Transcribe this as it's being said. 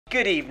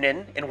Good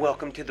evening and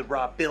welcome to the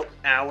Rob Built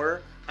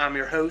Hour. I'm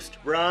your host,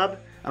 Rob.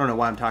 I don't know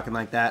why I'm talking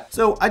like that.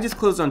 So I just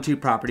closed on 2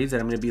 properties that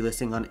I'm going to be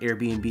listing on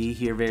Airbnb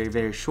here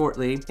very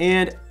shortly.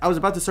 And I was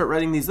about to start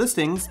writing these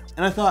listings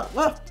and I thought,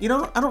 well, you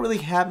know, I don't really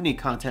have any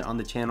content on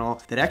the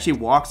channel that actually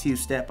walks you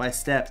step by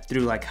step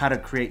through like how to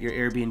create your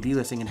Airbnb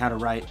listing and how to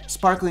write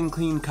sparkling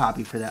clean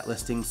copy for that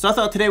listing. So I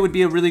thought today would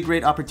be a really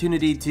great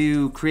opportunity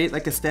to create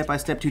like a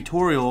step-by-step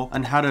tutorial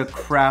on how to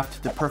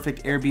craft the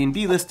perfect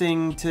Airbnb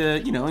listing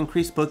to, you know,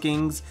 increase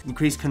bookings,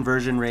 increase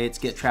conversion rates,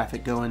 get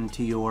traffic going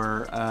to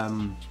your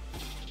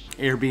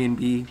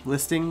Airbnb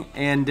listing.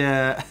 And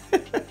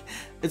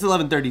it's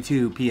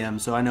 11:32 p.m.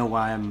 so I know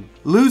why I'm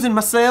losing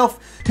myself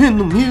in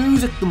the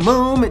music the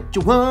moment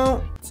you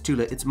want. It's too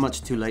late. It's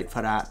much too late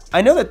for that.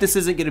 I know that this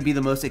isn't going to be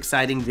the most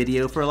exciting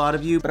video for a lot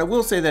of you, but I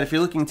will say that if you're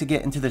looking to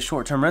get into the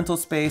short-term rental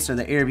space or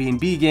the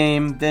Airbnb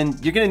game, then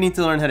you're going to need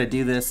to learn how to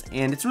do this,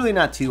 and it's really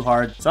not too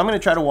hard. So I'm going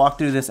to try to walk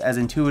through this as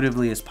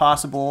intuitively as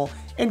possible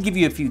and give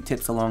you a few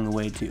tips along the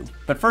way too.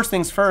 But first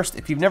things first,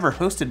 if you've never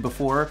hosted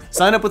before,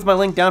 sign up with my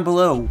link down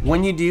below.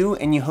 When you do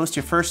and you host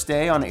your first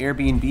stay on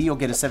Airbnb, you'll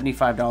get a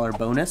 $75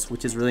 bonus,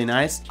 which is really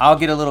nice. I'll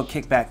get a little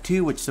kickback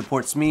too, which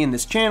supports me in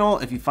this channel.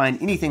 If you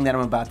find anything that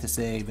I'm about to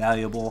say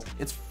valuable,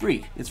 it's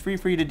free. It's free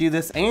for you to do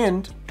this,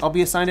 and I'll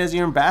be assigned as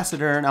your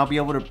ambassador and I'll be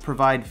able to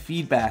provide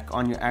feedback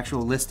on your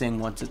actual listing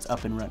once it's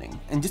up and running.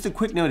 And just a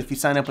quick note, if you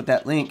sign up with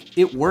that link,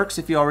 it works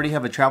if you already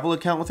have a travel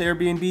account with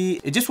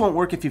Airbnb. It just won't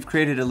work if you've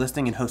created a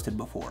listing and hosted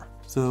before.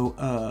 So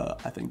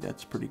I think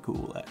that's pretty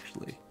cool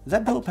actually. Is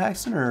that Bill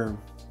Paxton or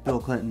Bill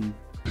Clinton?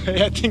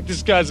 Hey, I think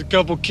this guy's a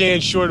couple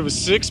cans short of a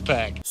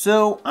 6-pack.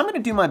 So I'm gonna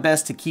do my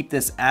best to keep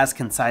this as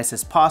concise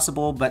as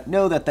possible, but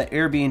know that the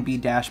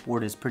Airbnb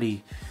dashboard is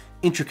pretty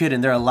intricate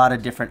and there are a lot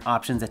of different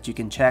options that you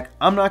can check.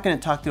 I'm not gonna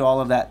talk through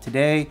all of that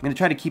today. I'm gonna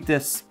try to keep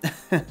this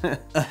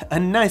a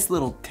nice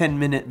little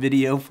 10-minute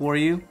video for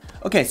you.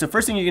 Okay, so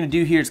first thing you're gonna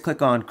do here is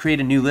click on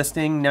create a new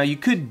listing. Now you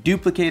could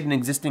duplicate an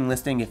existing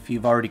listing if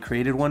you've already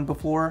created one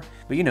before,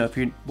 but you know, if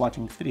you're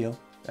watching this video,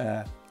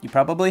 you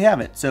probably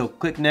haven't. So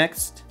click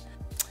next.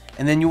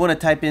 And then you want to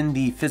type in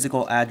the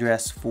physical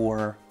address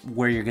for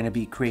where you're going to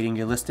be creating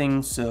your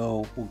listing.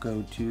 So we'll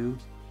go to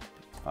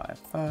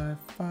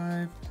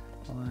 555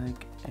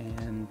 like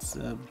and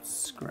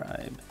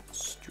subscribe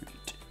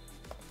street.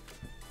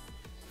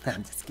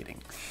 I'm just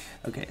kidding.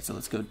 Okay, so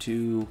let's go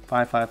to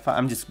 555.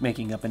 I'm just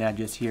making up an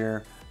address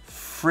here.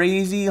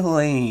 Frazee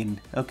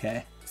Lane.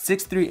 Okay.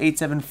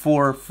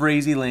 63874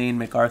 Frazee Lane,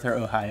 MacArthur,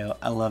 Ohio.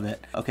 I love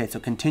it. Okay, so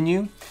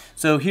continue.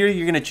 So here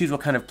you're gonna choose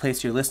what kind of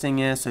place your listing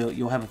is. So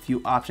you'll have a few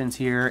options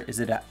here. Is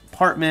it an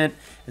apartment?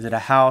 Is it a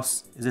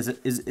house? Is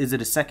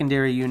it a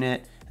secondary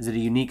unit? Is it a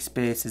unique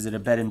space? Is it a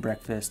bed and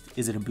breakfast?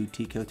 Is it a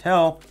boutique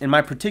hotel? In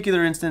my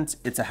particular instance,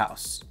 it's a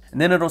house.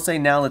 And then it'll say,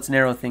 now let's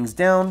narrow things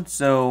down.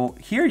 So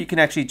here you can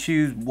actually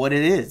choose what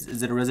it is.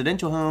 Is it a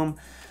residential home?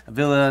 A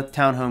villa,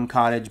 townhome,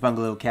 cottage,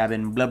 bungalow,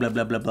 cabin, blah, blah,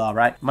 blah, blah, blah,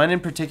 right? Mine in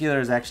particular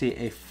is actually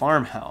a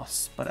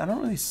farmhouse, but I don't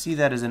really see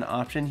that as an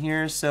option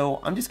here, so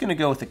I'm just gonna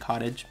go with a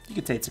cottage. You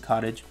could say it's a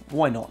cottage,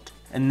 why not?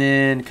 And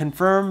then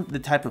confirm the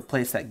type of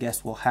place that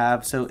guest will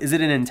have. So is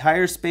it an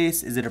entire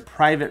space? Is it a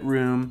private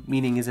room,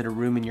 meaning is it a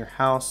room in your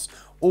house?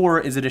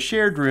 Or is it a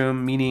shared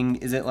room, meaning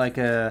is it like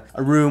a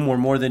room where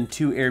more than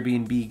 2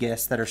 Airbnb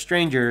guests that are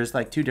strangers,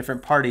 like 2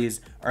 different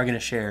parties, are gonna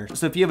share?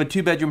 So if you have a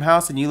 2-bedroom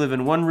house and you live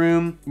in one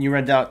room, and you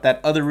rent out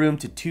that other room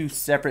to 2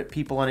 separate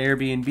people on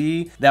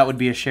Airbnb, that would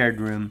be a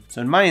shared room.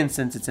 So in my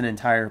instance, it's an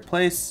entire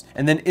place.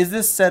 And then is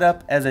this set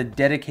up as a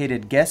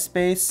dedicated guest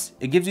space?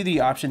 It gives you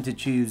the option to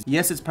choose,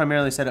 yes, it's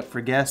primarily set up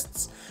for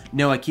guests.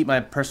 No, I keep my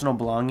personal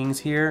belongings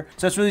here.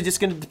 So it's really just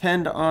gonna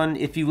depend on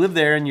if you live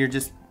there and you're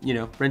just, you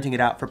know, renting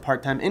it out for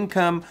part-time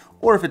income,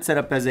 or if it's set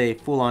up as a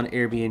full-on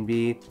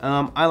Airbnb.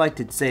 I like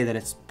to say that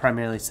it's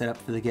primarily set up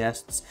for the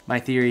guests. My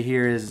theory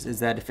here is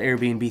that if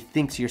Airbnb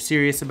thinks you're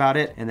serious about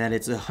it and that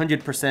it's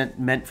 100%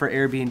 meant for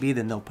Airbnb,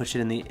 then they'll push it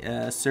in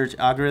the search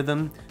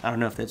algorithm. I don't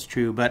know if that's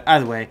true, but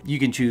either way, you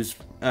can choose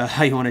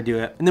how you want to do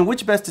it. And then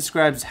which best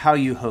describes how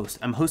you host.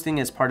 I'm hosting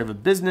as part of a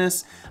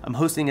business, I'm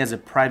hosting as a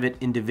private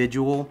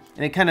individual,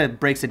 and it kind of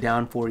breaks it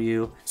down for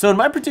you. So in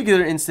my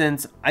particular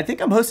instance, I think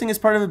I'm hosting as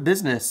part of a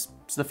business.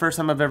 It's the first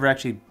time I've ever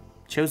actually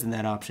chosen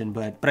that option,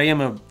 but I am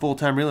a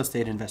full-time real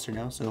estate investor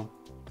now, so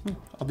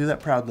I'll do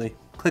that proudly.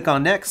 Click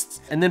on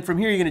next, and then from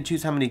here you're gonna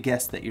choose how many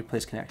guests that your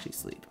place can actually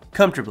sleep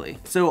comfortably.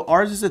 So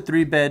ours is a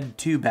 3-bed,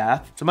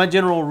 2-bath. So my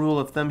general rule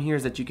of thumb here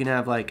is that you can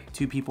have like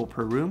 2 people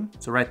per room.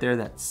 So right there,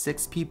 that's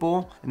 6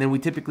 people. And then we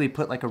typically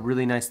put like a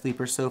really nice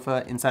sleeper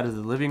sofa inside of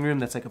the living room.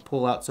 That's like a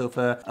pull-out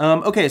sofa.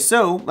 Okay,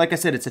 so like I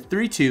said, it's a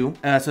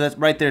 3-2. So that's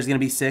right there is gonna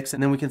be 6.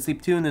 And then we can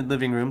sleep 2 in the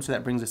living room. So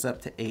that brings us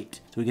up to 8.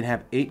 So we can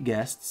have 8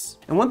 guests.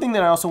 And one thing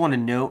that I also wanna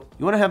note,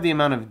 you wanna have the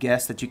amount of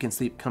guests that you can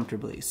sleep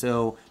comfortably.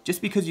 So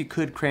just because you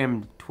could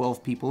cram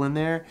 12 people in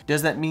there,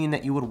 does that mean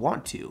that you would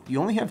want to? You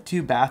only have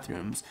 2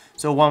 bathrooms.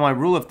 So while my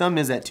rule of thumb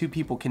is that 2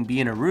 people can be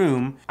in a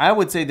room, I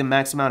would say the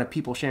max amount of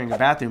people sharing a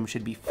bathroom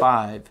should be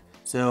 5.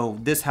 So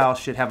this house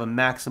should have a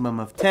maximum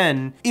of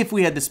 10 if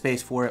we had the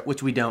space for it,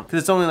 which we don't, because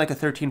it's only like a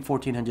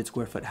 1,400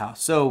 square foot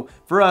house. So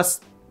for us,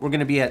 we're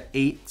gonna be at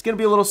 8. It's gonna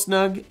be a little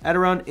snug at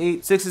around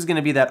 8. 6 is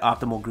gonna be that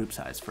optimal group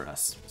size for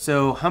us.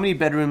 So how many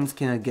bedrooms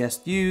can a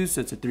guest use?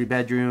 So it's a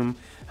 3-bedroom.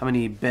 How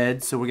many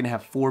beds? So we're gonna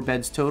have 4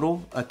 beds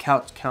total. A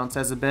couch counts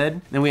as a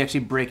bed. Then we actually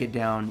break it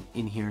down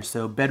in here.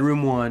 So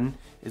bedroom 1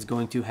 is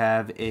going to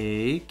have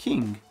a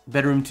king.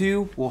 Bedroom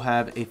 2 will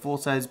have a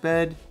full-size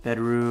bed.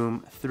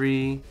 Bedroom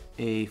 3,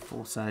 a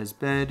full-size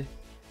bed.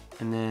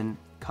 And then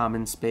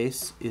common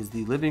space is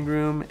the living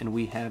room, and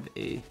we have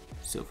a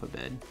sofa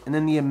bed. And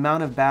then the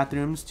amount of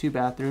bathrooms, 2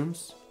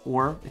 bathrooms,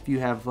 or if you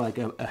have like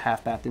a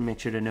half bathroom, make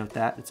sure to note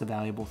that. It's a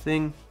valuable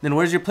thing. Then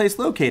where's your place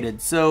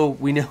located? So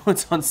we know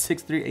it's on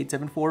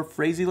 63874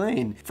 Frazee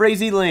Lane.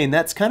 Frazee Lane,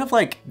 that's kind of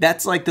like,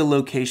 that's like the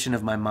location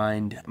of my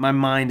mind. My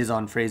mind is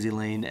on Frazee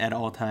Lane at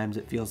all times,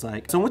 it feels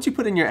like. So once you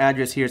put in your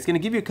address here, it's gonna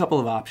give you a couple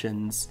of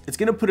options. It's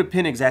gonna put a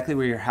pin exactly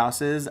where your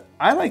house is.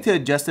 I like to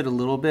adjust it a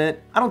little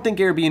bit. I don't think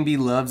Airbnb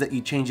loves that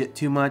you change it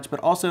too much, but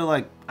also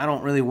like, I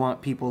don't really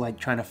want people like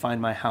trying to find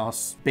my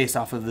house based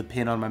off of the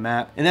pin on my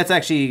map. And that's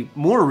actually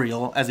more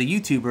real as a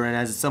YouTuber and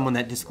as someone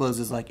that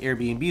discloses like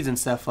Airbnbs and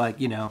stuff. Like,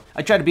 you know,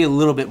 I try to be a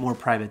little bit more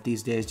private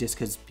these days just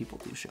because people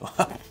do show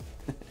up.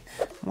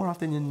 More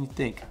often than you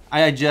think.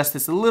 I adjust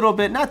this a little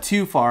bit, not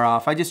too far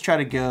off. I just try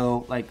to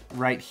go like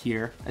right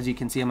here. As you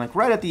can see, I'm like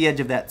right at the edge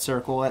of that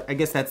circle. I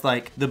guess that's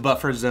like the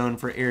buffer zone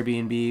for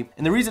Airbnb.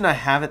 And the reason I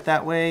have it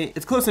that way,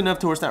 it's close enough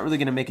to where it's not really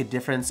gonna make a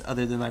difference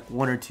other than like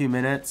 1 or 2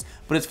 minutes,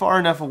 but it's far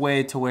enough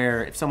away to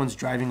where if someone's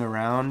driving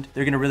around,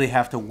 they're gonna really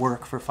have to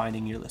work for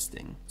finding your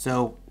listing.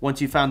 So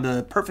once you found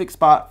the perfect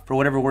spot for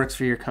whatever works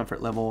for your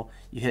comfort level,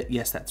 you hit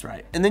yes, that's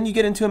right. And then you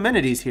get into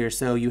amenities here.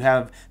 So you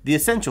have the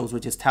essentials,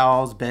 which is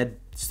towels, bed,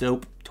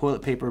 soap,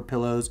 toilet paper,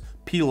 pillows,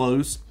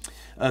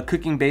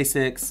 cooking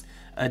basics,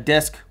 a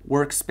desk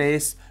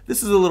workspace.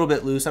 This is a little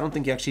bit loose. I don't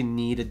think you actually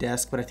need a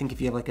desk, but I think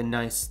if you have like a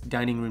nice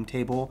dining room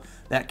table,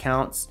 that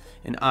counts.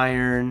 An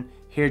iron,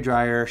 hair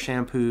dryer,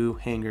 shampoo,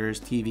 hangers,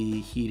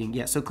 TV, heating.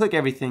 Yeah, so click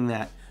everything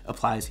that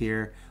applies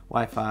here.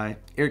 Wi-Fi,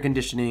 air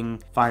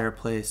conditioning,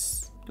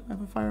 fireplace. Do I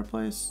have a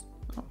fireplace?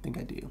 I don't think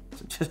I do.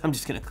 So I'm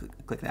just gonna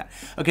click that.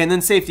 Okay, and then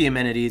safety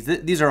amenities.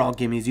 These are all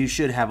gimmies. You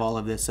should have all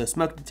of this. So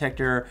smoke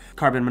detector,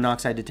 carbon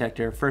monoxide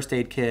detector, first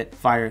aid kit,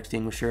 fire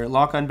extinguisher,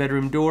 lock on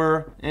bedroom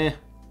door.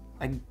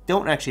 I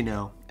don't actually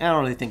know. I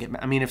don't really think it,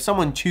 I mean, if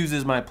someone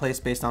chooses my place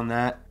based on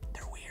that,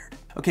 they're weird.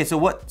 Okay, so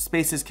what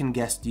spaces can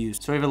guests use?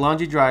 So we have a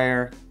laundry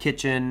dryer,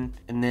 kitchen,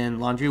 and then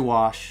laundry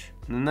wash,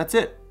 and then that's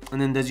it. And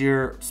then does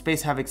your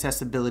space have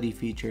accessibility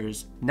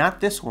features?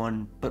 Not this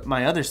one, but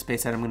my other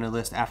space that I'm gonna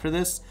list after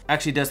this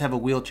actually does have a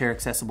wheelchair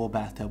accessible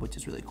bathtub, which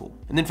is really cool.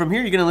 And then from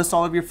here, you're gonna list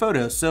all of your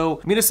photos. So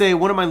I'm gonna say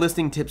one of my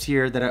listing tips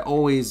here that I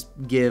always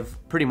give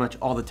pretty much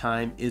all the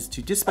time is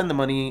to just spend the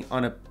money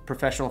on a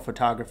professional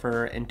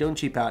photographer and don't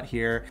cheap out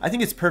here. I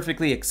think it's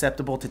perfectly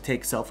acceptable to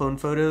take cell phone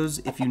photos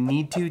if you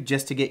need to,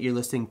 just to get your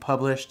listing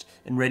published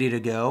and ready to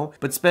go.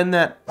 But spend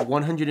that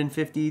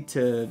 $150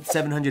 to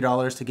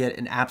 $700 to get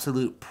an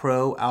absolute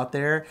pro out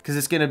there, because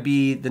it's gonna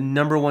be the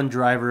 #1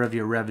 driver of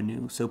your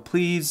revenue. So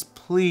please,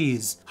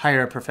 please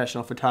hire a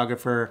professional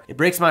photographer. It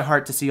breaks my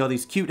heart to see all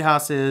these cute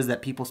houses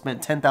that people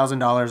spent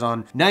 $10,000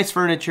 on nice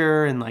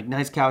furniture and like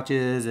nice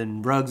couches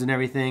and rugs and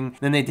everything.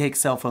 Then they take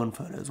cell phone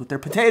photos with their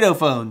potato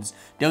phones.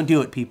 Don't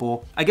do it,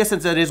 people. I guess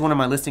since that is one of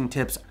my listing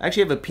tips, I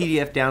actually have a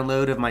PDF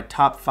download of my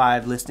top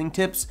 5 listing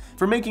tips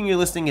for making your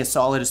listing as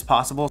solid as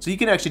possible. So you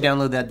can actually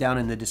download that down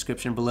in the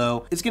description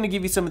below. It's gonna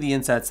give you some of the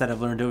insights that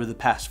I've learned over the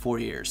past 4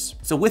 years.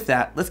 So with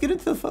that, let's get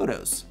into the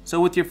photos. So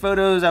with your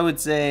photos, I would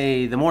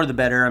say the more the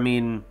better. I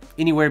mean,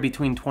 anywhere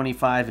between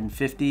 25 and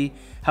 50.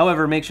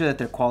 However, make sure that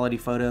they're quality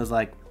photos.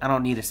 Like, I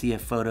don't need to see a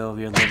photo of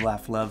your live,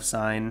 laugh, love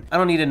sign. I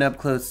don't need an up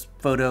close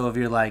photo of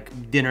your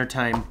like dinner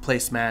time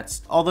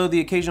placemats. Although the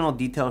occasional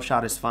detail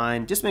shot is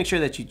fine, just make sure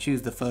that you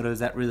choose the photos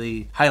that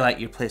really highlight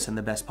your place in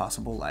the best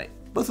possible light,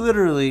 both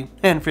literally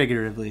and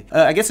figuratively.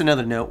 I guess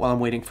another note while I'm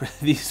waiting for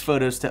these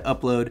photos to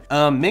upload,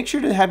 make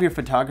sure to have your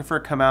photographer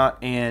come out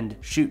and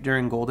shoot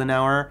during golden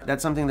hour.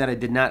 That's something that I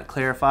did not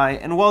clarify.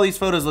 And while these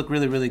photos look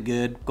really, really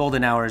good,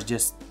 golden hour is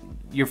just,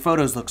 your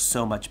photos look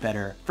so much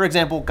better. For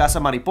example, Casa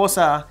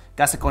Mariposa,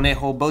 Casa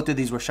Conejo, both of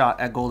these were shot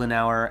at golden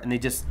hour, and they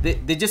just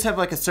have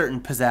like a certain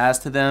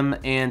pizzazz to them.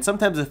 And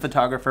sometimes the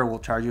photographer will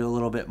charge you a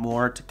little bit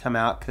more to come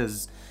out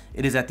because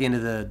it is at the end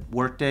of the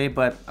workday,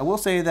 but I will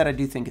say that I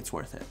do think it's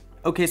worth it.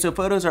 Okay, so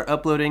photos are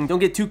uploading. Don't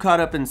get too caught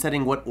up in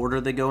setting what order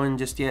they go in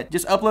just yet.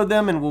 Just upload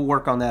them and we'll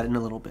work on that in a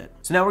little bit.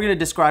 So now we're gonna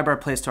describe our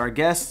place to our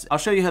guests. I'll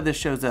show you how this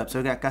shows up. So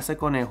we got Casa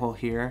Conejo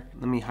here.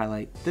 Let me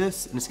highlight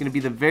this, and it's gonna be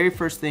the very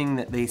first thing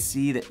that they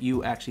see that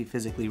you actually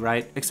physically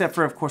write, except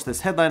for of course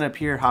this headline up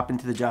here, hop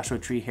into the Joshua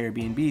Tree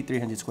Airbnb,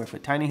 300 square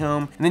foot tiny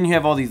home. And then you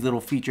have all these little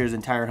features,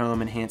 entire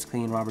home, enhanced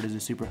clean, Robert is a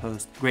super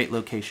host, great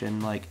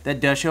location. Like that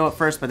does show up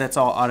first, but that's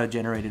all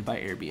auto-generated by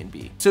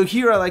Airbnb. So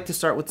here I like to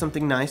start with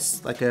something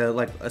nice, like a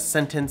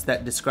sentence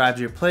that describes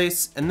your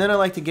place, and then I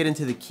like to get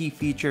into the key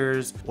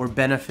features or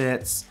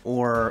benefits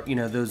or, you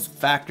know, those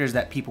factors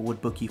that people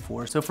would book you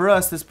for. So for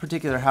us, this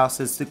particular house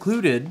is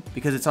secluded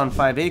because it's on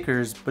 5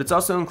 acres, but it's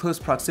also in close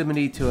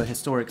proximity to a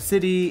historic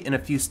city and a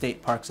few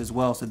state parks as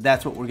well. So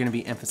that's what we're going to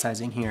be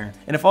emphasizing here.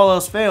 And if all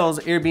else fails,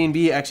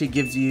 Airbnb actually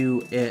gives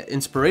you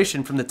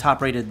inspiration from the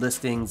top rated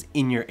listings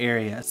in your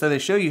area. So they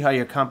show you how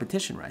your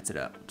competition writes it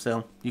up.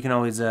 So you can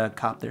always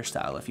cop their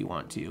style if you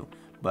want to.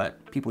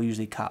 But people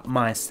usually cop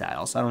my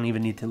style, so I don't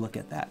even need to look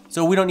at that.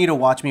 So we don't need to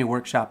watch me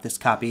workshop this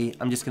copy.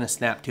 I'm just gonna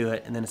snap to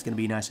it and then it's gonna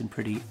be nice and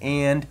pretty,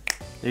 and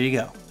there you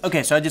go.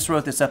 Okay, so I just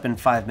wrote this up in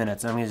 5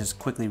 minutes and I'm gonna just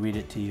quickly read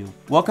it to you.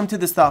 Welcome to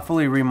this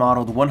thoughtfully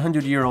remodeled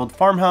 100-year-old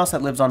farmhouse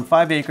that lives on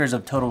 5 acres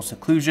of total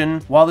seclusion.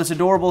 While this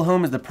adorable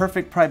home is the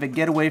perfect private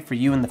getaway for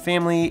you and the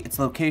family, its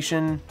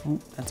location, ooh,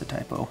 that's a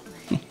typo.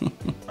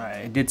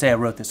 I did say I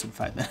wrote this in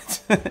 5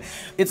 minutes.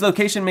 Its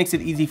location makes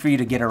it easy for you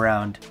to get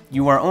around.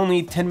 You are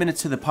only 10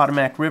 minutes to the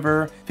Potomac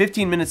River,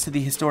 15 minutes to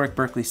the historic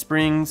Berkeley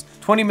Springs,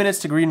 20 minutes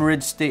to Green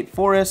Ridge State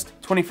Forest,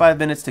 25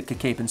 minutes to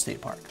Cacapen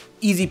State Park.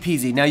 Easy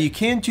peasy. Now you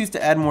can choose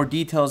to add more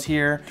details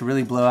here to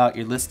really blow out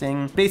your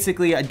listing.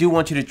 Basically, I do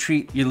want you to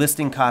treat your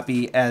listing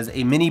copy as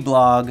a mini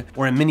blog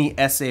or a mini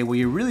essay where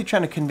you're really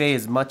trying to convey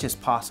as much as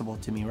possible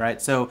to me,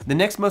 right? So the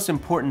next most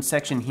important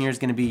section here is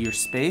going to be your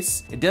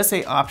space. It does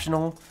say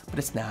optional, but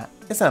it's not.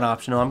 It's not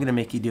optional. I'm gonna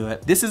make you do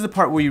it. This is the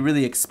part where you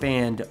really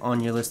expand on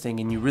your listing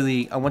and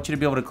I want you to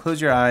be able to close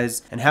your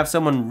eyes and have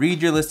someone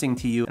read your listing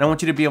to you, and I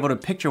want you to be able to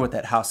picture what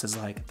that house is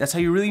like. That's how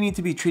you really need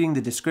to be treating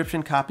the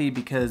description copy,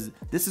 because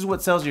this is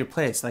what sells your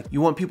place. Like,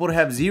 you want people to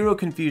have zero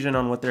confusion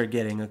on what they're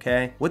getting,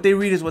 okay? What they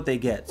read is what they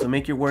get, so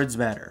make your words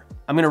matter.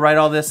 I'm gonna write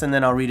all this and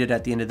then I'll read it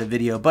at the end of the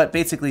video, but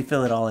basically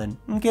fill it all in,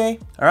 okay?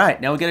 All right,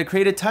 now we gotta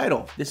create a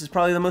title. This is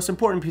probably the most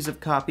important piece of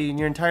copy in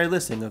your entire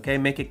listing, okay?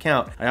 Make it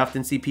count. I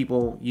often see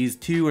people use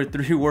 2 or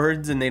 3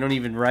 words and they don't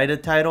even write a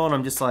title, and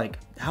I'm just like,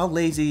 how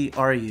lazy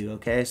are you,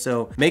 okay?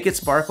 So make it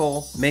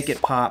sparkle, make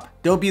it pop.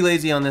 Don't be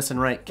lazy on this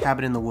and write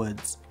cabin in the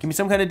woods. Give me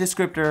some kind of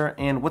descriptor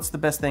and what's the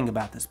best thing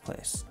about this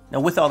place. Now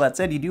with all that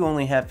said, you do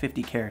only have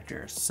 50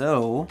 characters,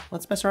 so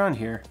let's mess around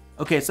here.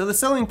 Okay, so the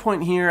selling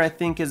point here, I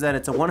think, is that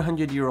it's a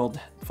 100-year-old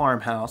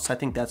farmhouse. I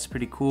think that's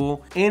pretty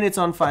cool. And it's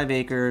on 5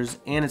 acres,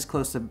 and it's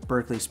close to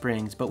Berkeley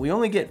Springs, but we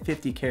only get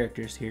 50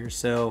 characters here,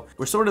 so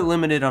we're sort of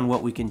limited on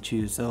what we can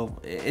choose. So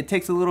it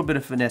takes a little bit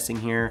of finessing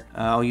here.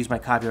 I'll use my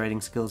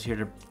copywriting skills here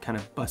to kind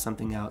of bust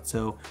something out.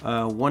 So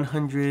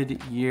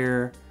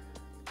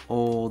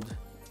 100-year-old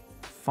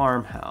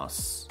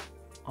farmhouse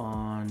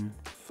on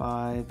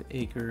 5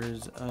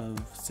 acres of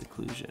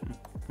seclusion.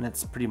 And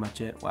that's pretty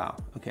much it. Wow.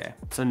 Okay.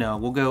 So no,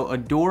 we'll go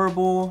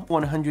adorable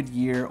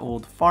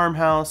 100-year-old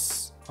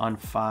farmhouse on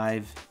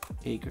 5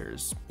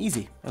 acres.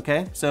 Easy.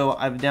 Okay. So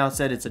I've now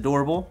said it's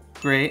adorable.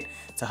 Great.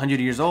 It's 100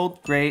 years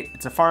old. Great.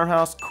 It's a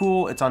farmhouse.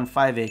 Cool. It's on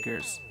 5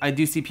 acres. I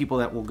do see people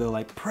that will go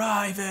like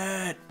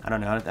private. I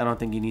don't know. I don't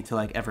think you need to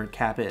like ever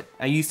cap it.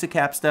 I used to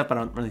cap stuff, but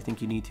I don't really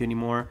think you need to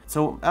anymore.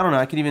 So I don't know.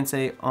 I could even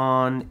say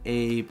on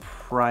a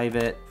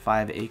private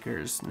 5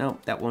 acres.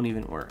 Nope, that won't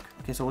even work.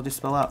 Okay, so we'll just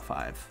spell out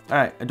 5. All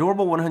right,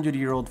 adorable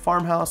 100-year-old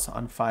farmhouse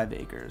on 5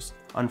 acres.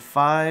 On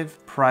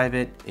 5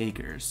 private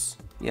acres.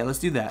 Yeah, let's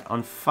do that.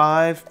 On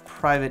 5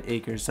 private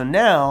acres. So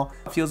now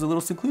it feels a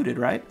little secluded,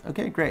 right?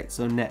 Okay, great.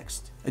 So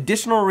next.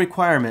 Additional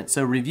requirements.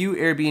 So review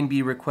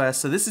Airbnb requests.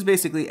 So this is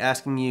basically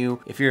asking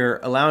you if you're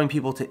allowing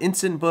people to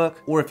instant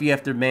book or if you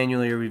have to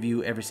manually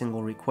review every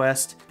single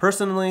request.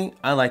 Personally,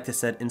 I like to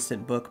set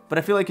instant book, but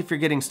I feel like if you're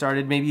getting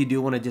started, maybe you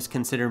do want to just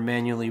consider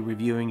manually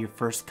reviewing your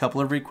first couple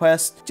of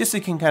requests just so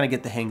you can kind of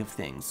get the hang of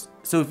things.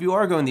 So if you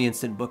are going the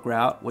instant book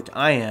route, which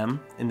I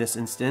am in this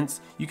instance,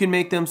 you can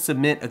make them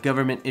submit a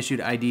government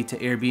issued ID to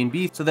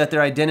Airbnb so that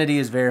their identity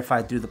is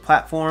verified through the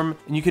platform.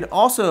 And you can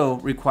also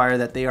require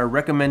that they are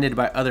recommended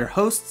by other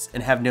hosts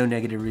and have no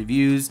negative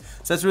reviews.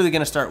 So that's really going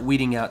to start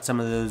weeding out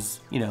some of those,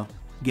 you know,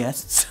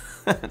 guests.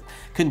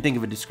 Couldn't think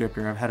of a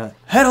descriptor. I've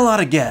had a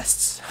lot of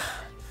guests.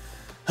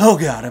 Oh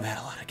God, I've had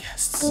a lot of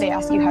guests. They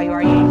ask you how you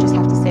are, you just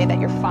have to say that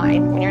you're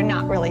fine when you're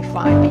not really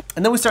fine.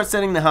 And then we start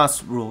setting the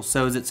house rules.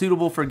 So is it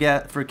suitable for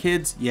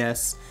kids?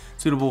 Yes.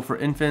 Suitable for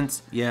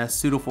infants? Yes.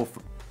 Suitable?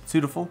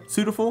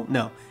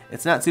 No,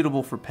 it's not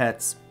suitable for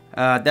pets.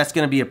 That's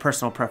going to be a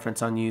personal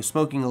preference on you.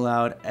 Smoking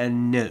allowed,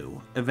 and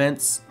no.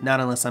 Events, not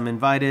unless I'm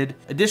invited.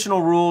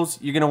 Additional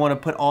rules, you're going to want to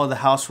put all of the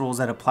house rules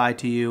that apply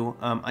to you.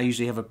 I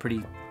usually have a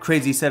pretty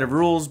crazy set of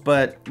rules,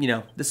 but you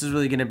know, this is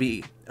really going to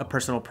be a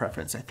personal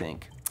preference, I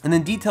think. And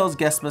then details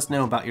guests must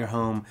know about your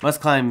home. Must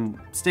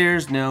climb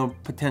stairs, no.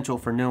 Potential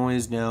for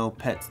noise, no.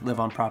 Pets live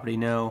on property,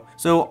 no.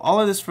 So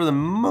all of this for the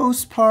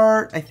most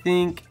part, I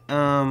think,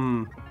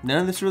 none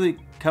of this really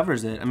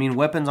covers it. I mean,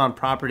 weapons on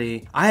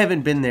property, I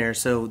haven't been there,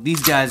 so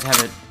these guys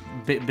haven't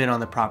been on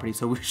the property,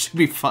 so we should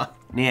be fine.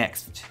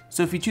 Next.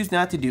 So if you choose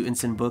not to do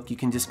instant book, you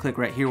can just click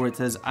right here where it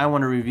says, I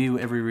want to review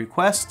every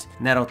request,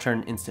 and that'll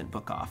turn instant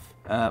book off.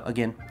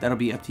 Again, that'll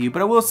be up to you.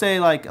 But I will say,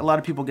 like, a lot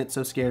of people get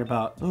so scared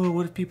about, oh,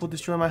 what if people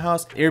destroy my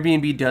house?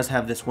 Airbnb does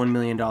have this $1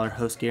 million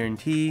host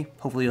guarantee.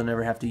 Hopefully you'll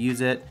never have to use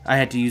it. I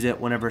had to use it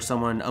whenever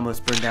someone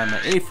almost burned down my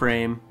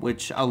A-frame,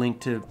 which I'll link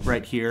to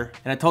right here.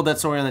 And I told that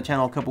story on the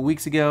channel a couple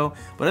weeks ago.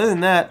 But other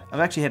than that, I've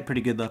actually had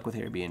pretty good luck with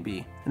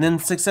Airbnb. And then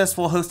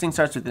successful hosting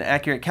starts with an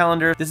accurate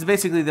calendar. This is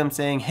basically them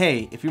saying,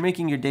 hey, if you're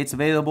making your dates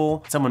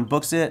available, someone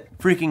books it,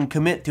 freaking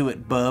commit to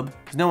it, bub.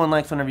 Because no one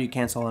likes whenever you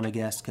cancel on a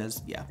guest,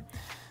 because yeah,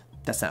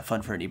 that's not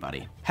fun for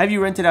anybody. Have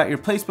you rented out your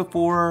place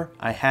before?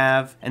 I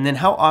have. And then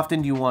how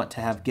often do you want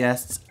to have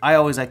guests? I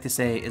always like to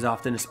say as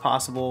often as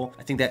possible.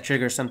 I think that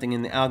triggers something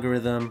in the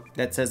algorithm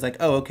that says like,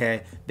 oh,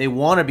 okay, they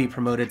want to be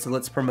promoted, so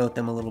let's promote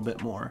them a little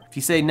bit more. If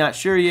you say not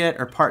sure yet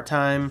or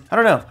part-time, I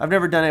don't know, I've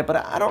never done it, but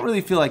I don't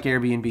really feel like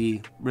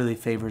Airbnb really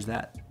favors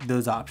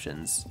those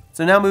options.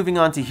 So now moving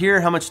on to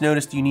here, how much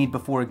notice do you need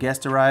before a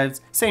guest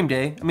arrives? Same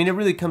day. I mean, it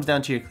really comes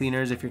down to your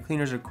cleaners. If your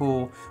cleaners are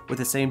cool with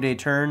a same day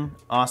turn,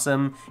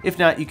 awesome. If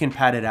not, you can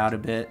pad it out a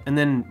bit. And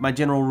then my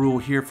general rule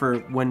here for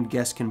when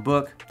guests can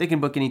book, they can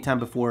book anytime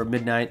before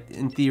midnight.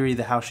 In theory,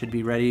 the house should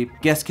be ready.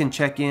 Guests can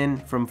check in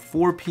from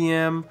 4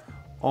 p.m.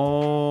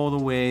 all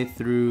the way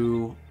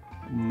through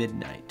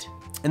midnight.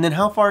 And then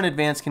how far in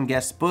advance can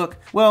guests book?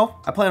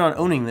 Well, I plan on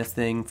owning this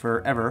thing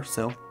forever,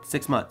 so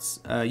 6 months.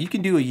 You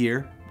can do a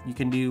year. You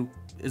can do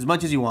as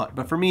much as you want,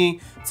 but for me,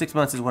 6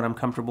 months is what I'm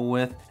comfortable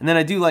with. And then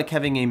I do like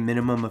having a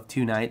minimum of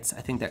 2 nights. I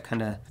think that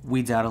kind of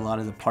weeds out a lot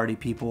of the party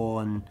people,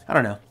 and I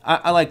don't know.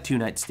 I like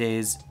 2-night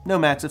stays. No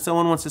max. If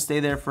someone wants to stay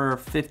there for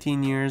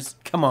 15 years,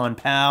 come on,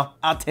 pal.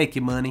 I'll take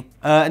your money.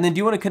 And then do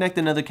you want to connect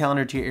another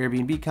calendar to your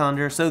Airbnb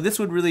calendar? So this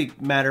would really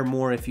matter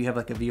more if you have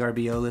like a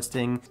VRBO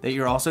listing that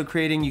you're also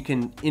creating. You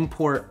can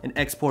import and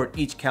export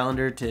each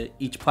calendar to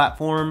each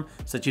platform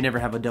so that you never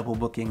have a double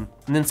booking.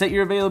 And then set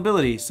your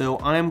availability. So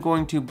I'm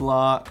going to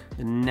block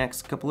the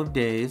next couple of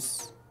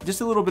days.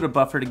 Just a little bit of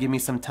buffer to give me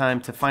some time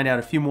to find out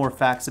a few more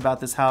facts about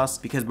this house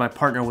because my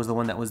partner was the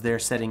one that was there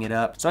setting it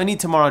up. So I need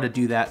tomorrow to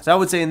do that. So I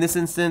would say in this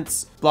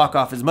instance, block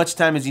off as much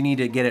time as you need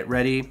to get it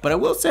ready. But I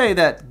will say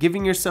that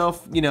giving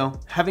yourself, you know,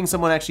 having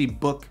someone actually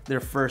book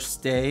their first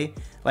stay,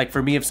 like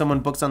for me, if someone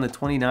books on the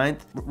 29th,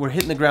 we're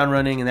hitting the ground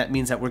running, and that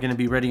means that we're gonna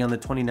be ready on the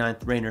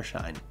 29th, rain or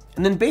shine.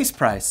 And then base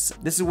price.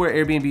 This is where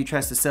Airbnb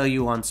tries to sell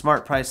you on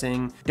smart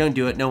pricing. Don't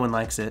do it, no one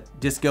likes it.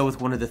 Just go with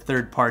one of the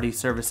third-party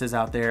services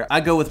out there. I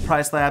go with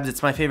Price Labs,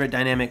 it's my favorite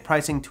dynamic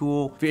pricing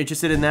tool. If you're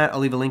interested in that, I'll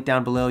leave a link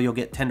down below. You'll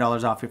get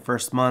 $10 off your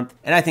first month.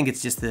 And I think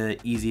it's just the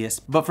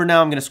easiest. But for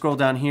now, I'm gonna scroll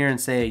down here and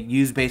say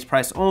use base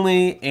price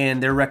only,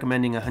 and they're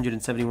recommending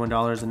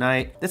 $171 a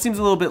night. That seems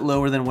a little bit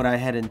lower than what I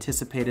had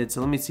anticipated,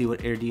 so let me see what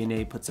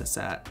AirDNA puts us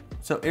at.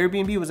 So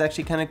Airbnb was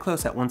actually kind of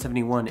close at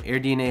 171.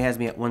 AirDNA has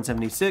me at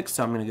 176,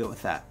 so I'm gonna go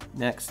with that.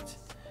 Next,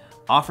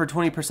 offer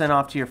 20%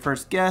 off to your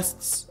first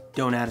guests.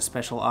 Don't add a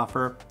special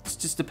offer. It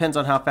just depends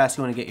on how fast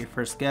you want to get your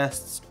first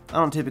guests. I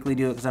don't typically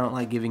do it because I don't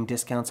like giving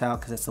discounts out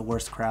because it's the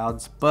worst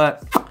crowds,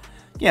 but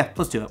yeah,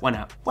 let's do it. Why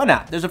not? Why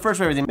not? There's a first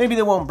for everything. Maybe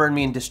they won't burn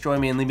me and destroy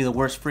me and leave me the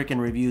worst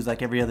freaking reviews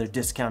like every other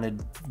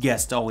discounted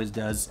guest always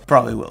does.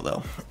 Probably will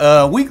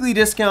though. Weekly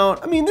discount.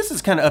 I mean, this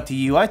is kind of up to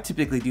you. I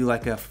typically do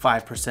like a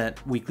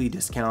 5% weekly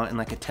discount and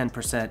like a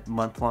 10%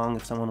 month long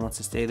if someone wants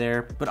to stay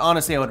there. But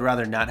honestly, I would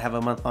rather not have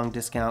a month long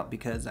discount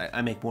because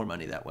I make more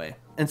money that way.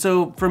 And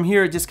so from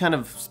here, it just kind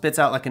of spits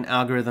out like an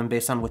algorithm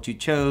based on what you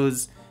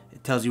chose.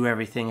 It tells you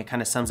everything. It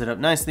kind of sums it up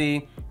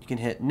nicely. You can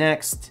hit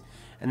next.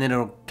 And then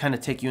it'll kind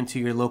of take you into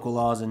your local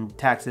laws and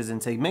taxes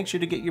and say, make sure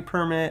to get your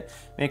permit,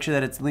 make sure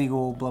that it's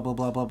legal, blah, blah,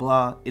 blah, blah,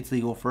 blah. It's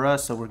legal for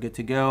us, so we're good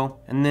to go.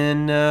 And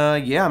then,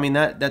 yeah, I mean,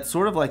 that's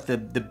sort of like the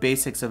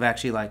basics of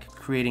actually like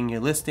creating your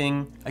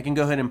listing. I can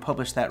go ahead and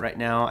publish that right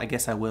now. I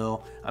guess I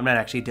will. I'm not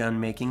actually done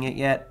making it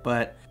yet,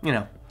 but you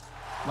know,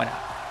 why not?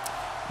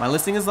 My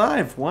listing is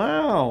live.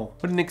 Wow,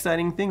 what an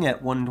exciting thing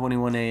at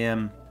 1:21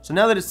 a.m. So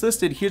now that it's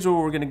listed, here's where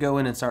we're gonna go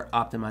in and start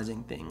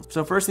optimizing things.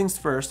 So first things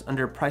first,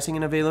 under pricing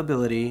and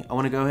availability, I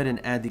wanna go ahead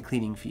and add the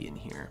cleaning fee in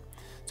here.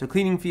 So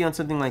cleaning fee on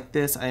something like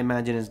this, I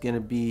imagine is gonna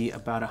be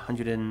about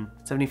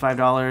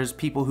 $175.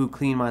 People who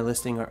clean my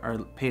listing are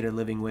paid a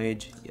living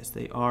wage. Yes,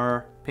 they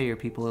are. Pay your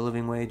people a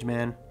living wage,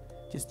 man.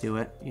 Just do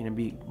it. You're gonna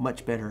be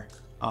much better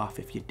off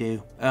if you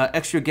do.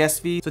 Extra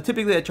guest fee. So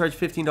typically I charge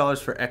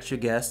 $15 for extra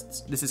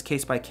guests. This is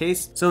case by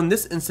case. So in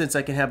this instance,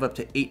 I can have up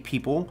to 8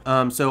 people.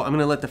 So I'm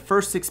gonna let the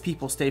first 6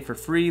 people stay for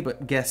free,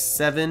 but guests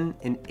 7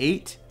 and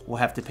 8 will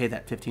have to pay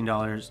that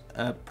 $15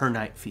 per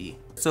night fee.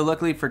 So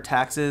luckily for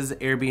taxes,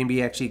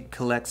 Airbnb actually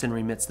collects and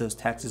remits those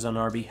taxes on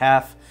our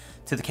behalf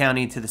to the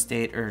county, to the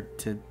state, or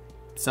to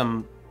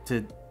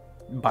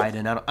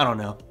Biden. I don't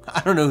know.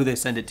 I don't know who they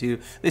send it to.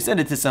 They send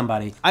it to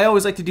somebody. I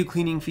always like to do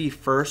cleaning fee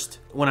first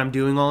when I'm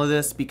doing all of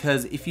this,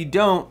 because if you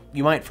don't,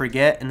 you might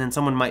forget and then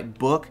someone might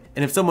book.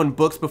 And if someone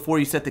books before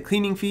you set the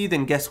cleaning fee,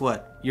 then guess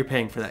what? You're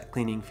paying for that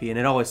cleaning fee, and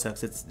it always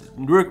sucks. It's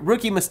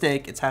rookie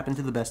mistake. It's happened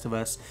to the best of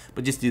us,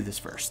 but just do this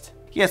first.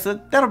 Yeah, so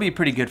that'll be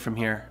pretty good from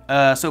here.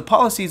 So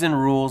policies and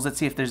rules, let's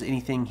see if there's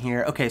anything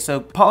here. Okay, so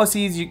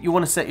policies, you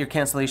wanna set your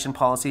cancellation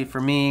policy.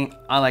 For me,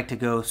 I like to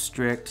go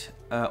strict.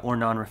 or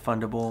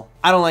non-refundable.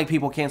 I don't like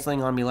people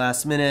canceling on me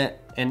last minute.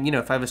 And you know,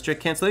 if I have a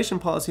strict cancellation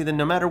policy, then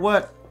no matter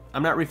what,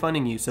 I'm not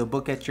refunding you. So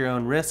book at your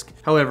own risk.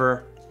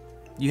 However,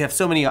 you have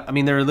so many, I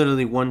mean, there are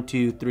literally 1,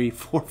 2, 3,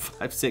 4,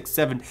 5, 6,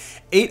 7,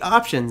 8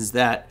 options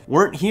that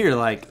weren't here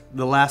like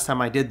the last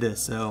time I did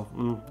this. So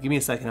give me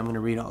a second, I'm gonna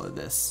read all of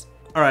this.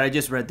 All right, I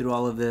just read through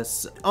all of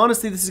this.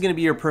 Honestly, this is gonna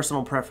be your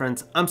personal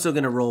preference. I'm still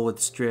gonna roll with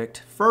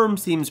strict. Firm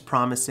seems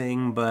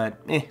promising, but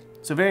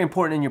So very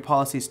important in your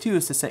policies too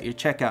is to set your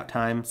checkout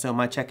time. So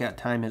my checkout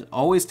time is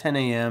always 10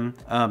 a.m.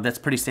 That's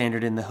pretty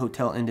standard in the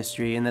hotel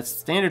industry, and that's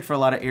standard for a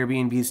lot of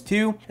Airbnbs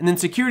too. And then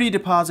security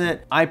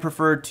deposit, I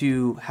prefer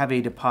to have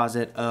a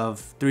deposit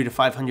of $300 to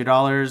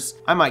 $500.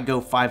 I might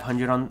go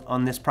 $500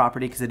 on this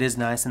property because it is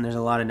nice and there's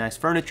a lot of nice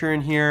furniture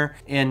in here.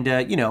 And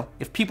you know,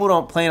 if people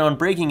don't plan on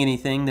breaking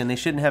anything, then they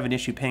shouldn't have an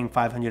issue paying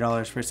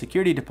 $500 for a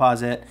security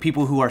deposit.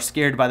 People who are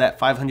scared by that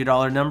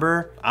 $500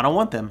 number, I don't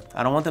want them.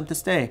 I don't want them to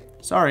stay.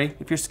 Sorry,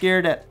 if you're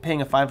scared at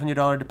paying a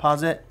 $500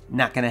 deposit,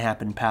 not gonna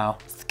happen, pal.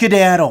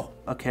 Skedaddle.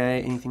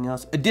 Okay, anything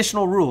else?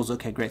 Additional rules.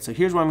 Okay, great. So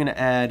here's where I'm gonna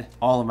add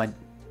all of my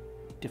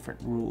different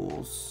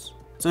rules.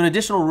 So in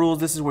additional rules,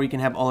 this is where you can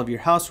have all of your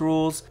house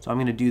rules. So I'm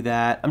gonna do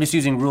that. I'm just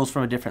using rules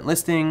from a different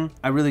listing.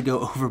 I really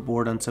go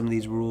overboard on some of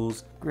these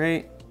rules.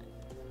 Great.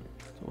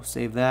 We'll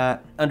save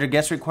that. Under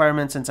guest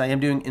requirements, since I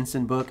am doing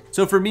instant book.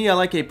 So for me, I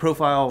like a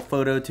profile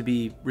photo to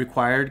be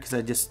required because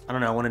I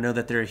don't know, I want to know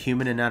that they're a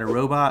human and not a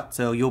robot.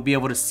 So you'll be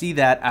able to see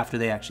that after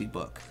they actually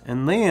book.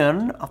 And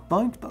then I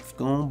think that's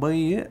gonna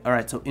be it. All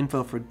right, so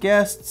info for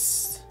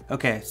guests.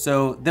 Okay,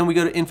 so then we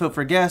go to info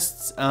for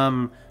guests.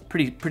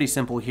 Pretty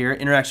simple here.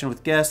 Interaction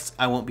with guests,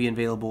 I won't be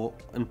available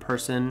in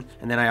person.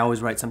 And then I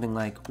always write something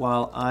like,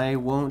 while I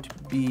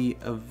won't be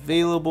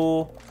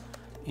available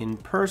in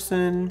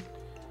person,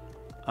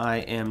 I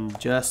am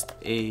just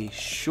a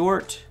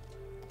short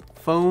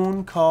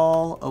phone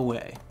call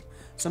away.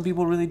 Some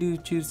people really do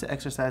choose to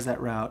exercise that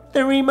route.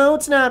 The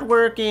remote's not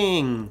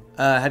working.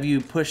 Have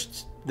you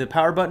pushed the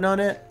power button on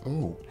it?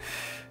 Oh.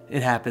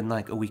 It happened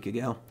like a week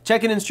ago.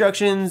 Check-in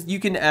instructions, you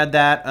can add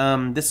that.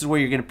 This is where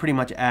you're gonna pretty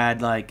much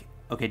add like,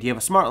 okay, do you have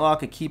a smart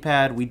lock, a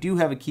keypad? We do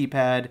have a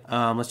keypad.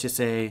 Let's just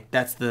say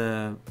that's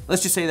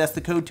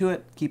the code to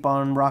it. Keep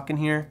on rocking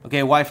here.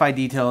 Okay, Wi-Fi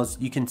details.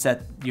 You can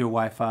set your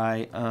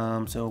Wi-Fi.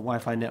 So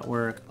Wi-Fi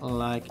network,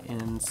 like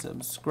and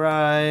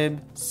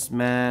subscribe.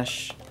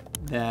 Smash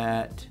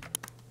that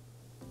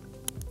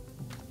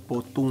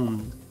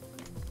button.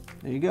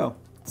 There you go.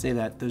 Say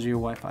that, those are your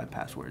Wi-Fi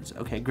passwords.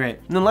 Okay, great.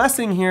 And the last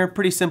thing here,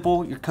 pretty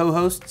simple, your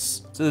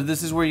co-hosts. So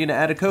this is where you're gonna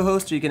add a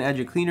co-host or you can add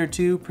your cleaner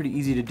too, pretty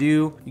easy to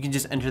do. You can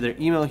just enter their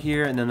email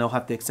here and then they'll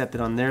have to accept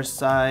it on their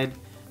side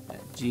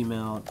at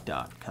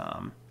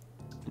gmail.com.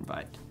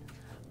 Invite.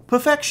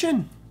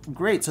 Perfection.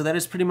 Great, so that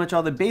is pretty much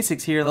all the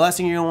basics here. The last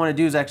thing you're gonna wanna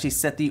do is actually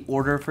set the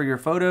order for your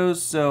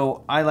photos.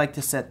 So I like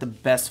to set the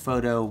best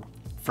photo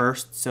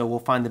first. So we'll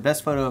find the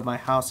best photo of my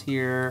house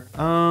here.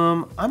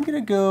 I'm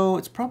gonna go,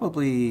 it's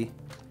probably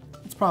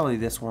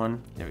this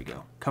one. There we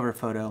go, cover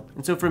photo.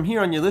 And so from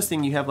here on your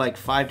listing, you have like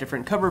 5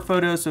 different cover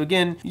photos. So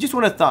again, you just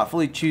want to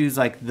thoughtfully choose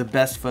like the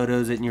best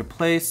photos in your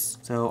place.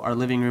 So our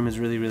living room is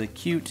really, really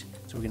cute.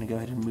 So we're gonna go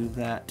ahead and move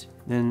that.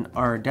 Then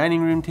our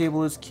dining room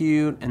table is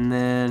cute. And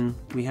then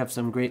we have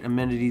some great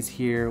amenities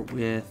here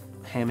with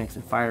hammocks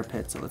and fire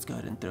pits, so let's go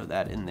ahead and throw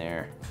that in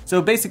there.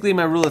 So basically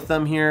my rule of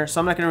thumb here, so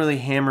I'm not gonna really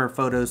hammer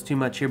photos too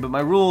much here, but my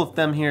rule of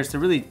thumb here is to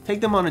really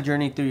take them on a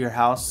journey through your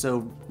house.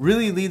 So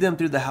really lead them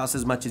through the house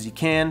as much as you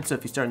can. So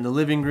if you start in the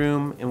living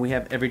room and we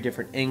have every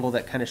different angle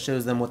that kind of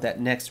shows them what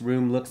that next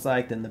room looks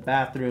like, then the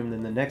bathroom,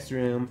 then the next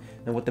room,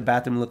 then what the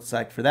bathroom looks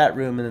like for that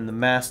room, and then the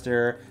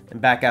master,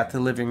 and back out to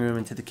the living room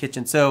and to the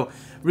kitchen. So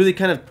really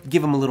kind of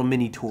give them a little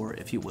mini tour,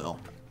 if you will.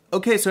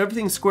 Okay, so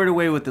everything's squared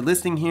away with the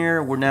listing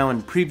here. We're now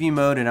in preview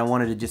mode and I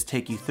wanted to just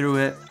take you through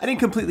it. I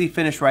didn't completely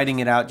finish writing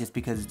it out just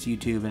because it's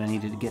YouTube and I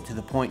needed to get to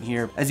the point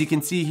here. As you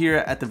can see here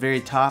at the very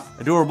top,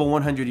 adorable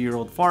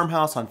 100-year-old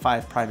farmhouse on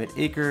 5 private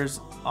acres.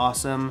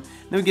 Awesome.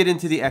 Then we get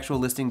into the actual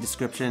listing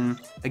description.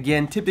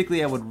 Again,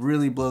 typically I would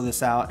really blow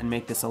this out and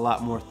make this a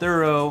lot more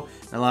thorough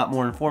and a lot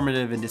more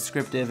informative and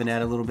descriptive and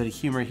add a little bit of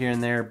humor here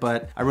and there,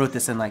 but I wrote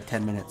this in like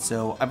 10 minutes.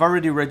 So I've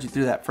already read you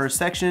through that first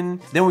section.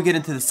 Then we get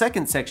into the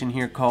second section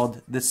here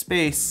called The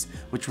Space,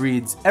 which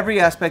reads, every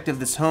aspect of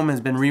this home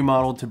has been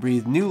remodeled to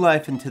breathe new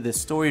life into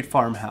this storied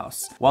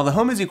farmhouse. While the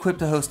home is equipped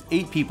to host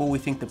 8 people, we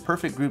think the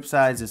perfect group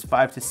size is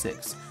 5 to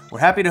 6. We're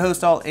happy to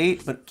host all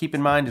 8, but keep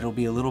in mind it'll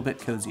be a little bit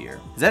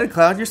cozier. Is that a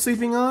cloud you're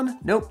sleeping on?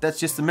 Nope,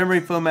 that's just the memory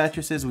foam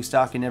mattresses we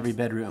stock in every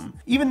bedroom.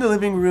 Even the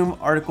living room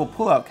article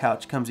pull-out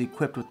couch comes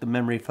equipped with the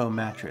memory foam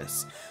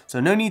mattress. So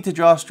no need to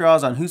draw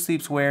straws on who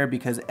sleeps where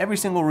because every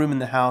single room in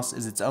the house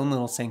is its own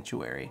little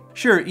sanctuary.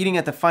 Sure, eating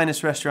at the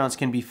finest restaurants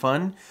can be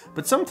fun,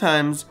 but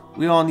sometimes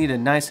we all need a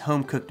nice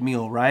home-cooked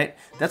meal, right?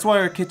 That's why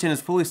our kitchen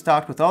is fully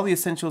stocked with all the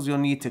essentials you'll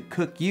need to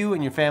cook you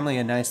and your family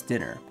a nice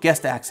dinner.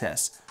 Guest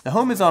access, The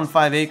home is on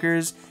 5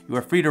 acres. You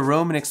are free to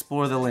roam and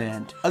explore the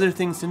land. Other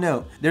things to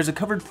note, there's a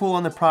covered pool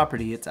on the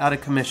property. It's out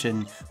of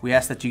commission. We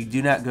ask that you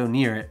do not go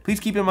near it.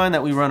 Please keep in mind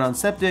that we run on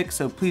septic,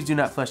 so please do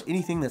not flush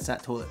anything that's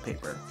not toilet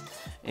paper.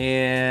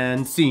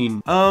 And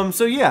scene.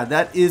 So yeah,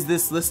 that is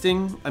this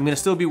listing. I'm gonna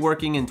still be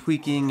working and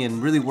tweaking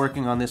and really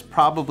working on this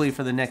probably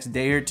for the next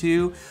day or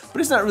two,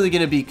 but it's not really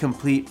gonna be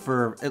complete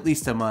for at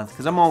least a month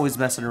because I'm always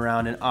messing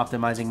around and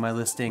optimizing my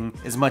listing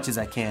as much as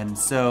I can.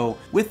 So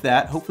with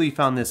that, hopefully you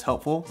found this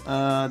helpful.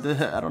 I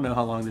don't know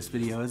how long this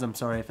video is. I'm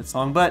sorry if it's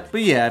long, but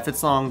yeah, if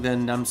it's long,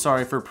 then I'm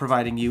sorry for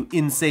providing you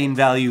insane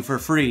value for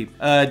free.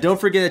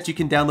 Don't forget that you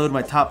can download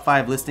my top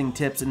 5 listing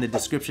tips in the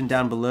description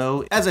down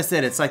below. As I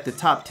said, it's like the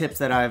top tips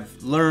that I've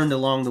learned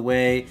along the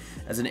way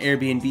as an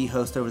Airbnb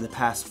host over the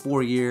past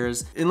 4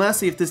 years. And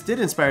lastly, if this did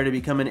inspire you to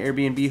become an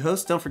Airbnb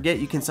host, don't forget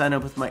you can sign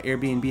up with my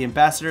Airbnb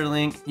ambassador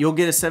link. You'll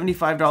get a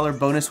 $75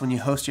 bonus when you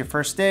host your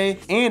first day,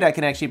 and I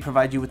can actually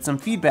provide you with some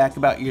feedback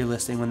about your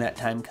listing when that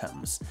time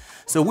comes.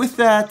 So with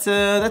that,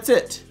 that's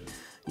it.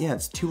 Yeah,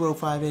 it's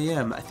 2:05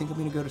 a.m. I think I'm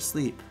gonna go to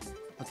sleep.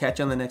 I'll catch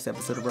you on the next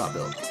episode of Raw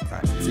Build. All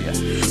right, see ya.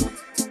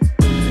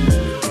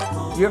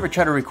 You ever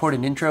try to record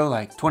an intro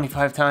like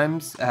 25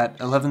 times at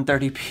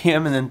 11:30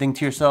 p.m. and then think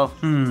to yourself,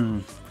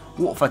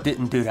 what if I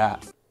didn't do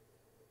that?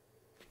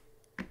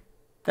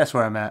 That's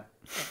where I'm at.